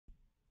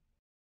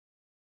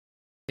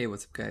Hey,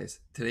 what's up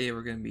guys? Today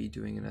we're going to be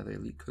doing another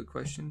Leetcode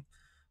question.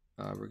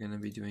 We're going to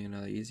be doing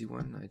another easy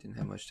one. I didn't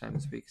have much time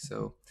this week,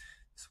 so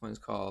this one is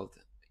called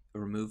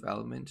remove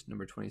element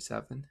number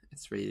 27.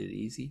 It's rated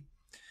easy,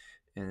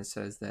 and it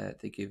says that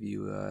they give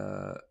you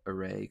a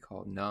array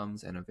called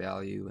nums and a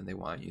value, and they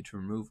want you to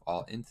remove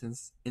all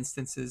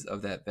instances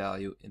of that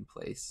value in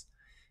place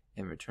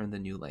and return the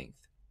new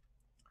length.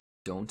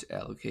 Don't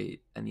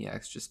allocate any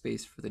extra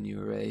space for the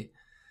new array.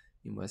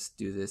 You must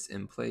do this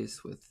in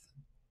place with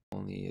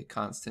only a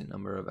constant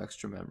number of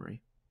extra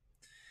memory.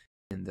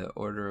 And the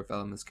order of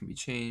elements can be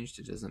changed.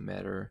 It doesn't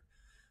matter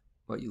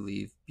what you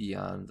leave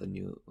beyond the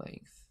new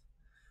length.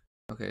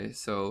 Okay,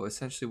 so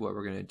essentially what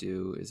we're going to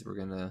do is we're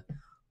going to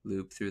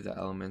loop through the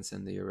elements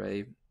in the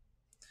array.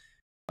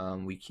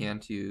 We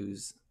can't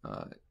use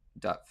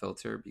dot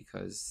filter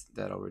because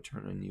that'll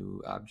return a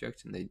new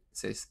object, and they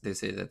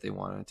say that they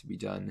want it to be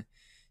done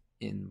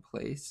in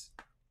place.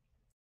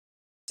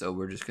 So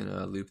we're just going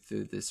to loop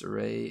through this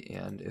array,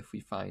 and if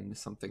we find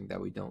something that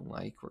we don't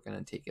like, we're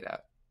going to take it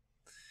out.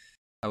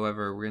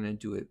 However, we're going to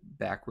do it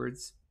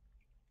backwards,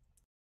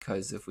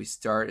 because if we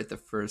start at the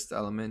first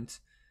element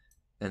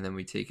and then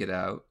we take it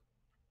out,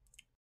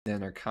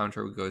 then our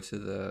counter would go to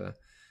the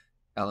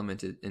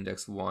element at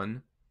index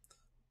 1.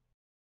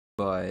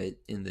 But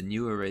in the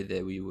new array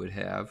that we would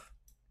have,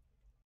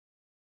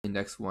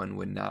 index 1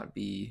 would not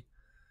be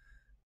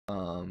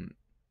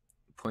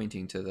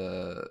pointing to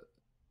the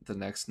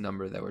next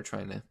number that we're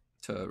trying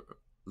to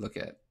look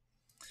at,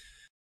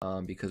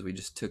 because we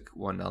just took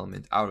one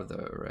element out of the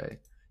array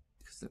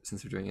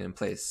since we're doing it in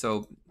place.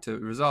 So to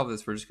resolve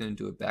this, we're just going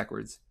to do it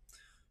backwards.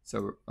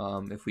 So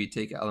if we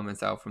take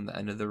elements out from the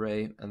end of the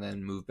array and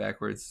then move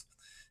backwards,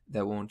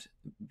 that won't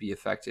be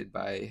affected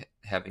by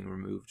having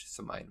removed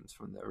some items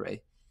from the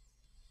array.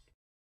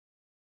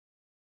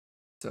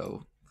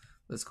 So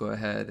let's go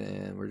ahead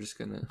and we're just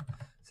going to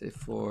say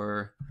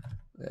for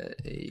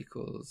let a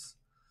equals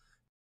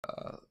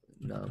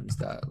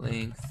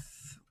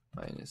nums.length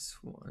minus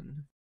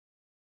 1.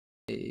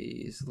 A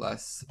is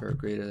less or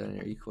greater than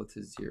or equal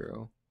to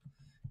 0.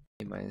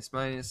 A minus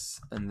minus,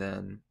 and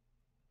then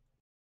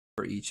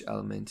for each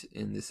element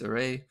in this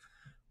array,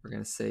 we're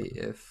going to say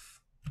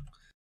if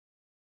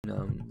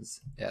nums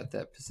at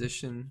that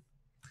position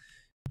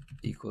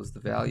equals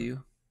the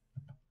value,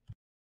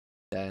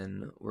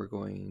 then we're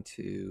going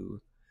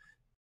to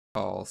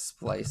call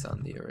splice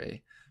on the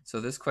array. So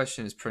this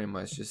question is pretty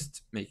much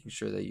just making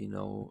sure that you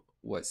know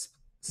what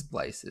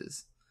splice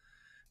is.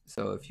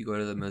 So if you go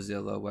to the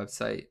Mozilla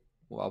website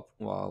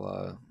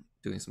while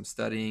doing some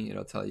studying,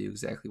 it'll tell you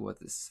exactly what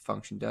this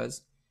function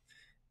does.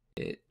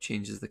 It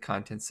changes the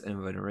contents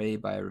of an array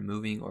by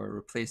removing or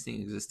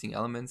replacing existing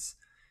elements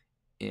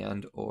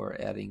and or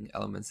adding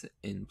elements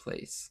in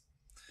place.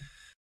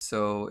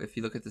 So if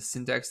you look at the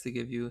syntax they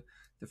give you,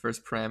 the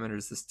first parameter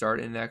is the start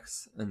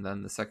index, and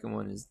then the second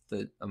one is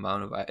the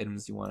amount of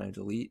items you want to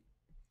delete.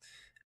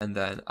 And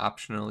then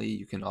optionally,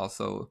 you can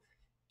also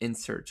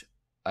insert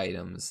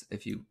items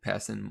if you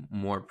pass in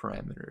more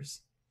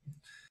parameters.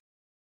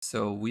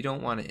 So we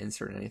don't want to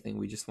insert anything.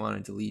 We just want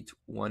to delete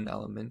one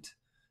element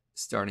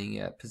starting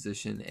at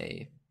position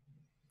A.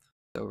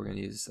 So we're going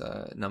to use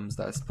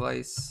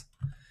nums.splice.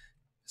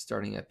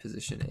 Starting at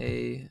position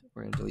A,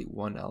 we're going to delete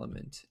one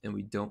element, and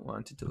we don't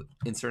want to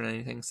insert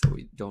anything, so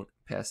we don't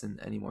pass in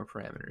any more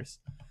parameters.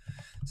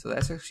 So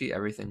that's actually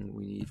everything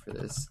we need for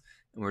this,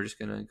 and we're just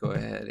going to go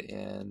ahead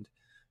and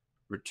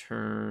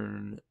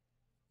return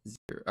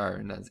 0,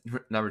 or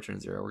not return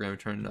 0, we're going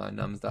to return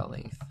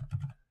nums.length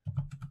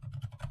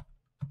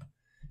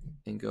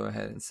and go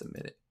ahead and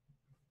submit it.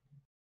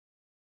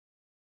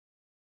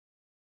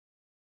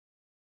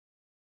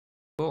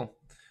 Cool.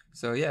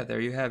 So yeah, there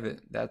you have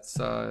it. That's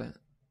the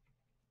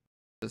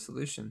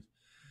solution.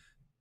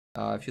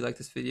 If you like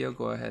this video,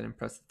 go ahead and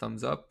press the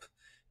thumbs up,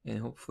 and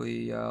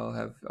hopefully I'll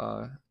have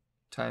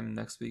time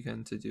next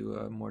weekend to do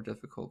a more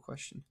difficult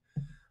question.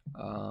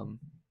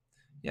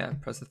 Yeah,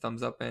 press the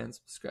thumbs up and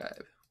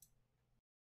subscribe.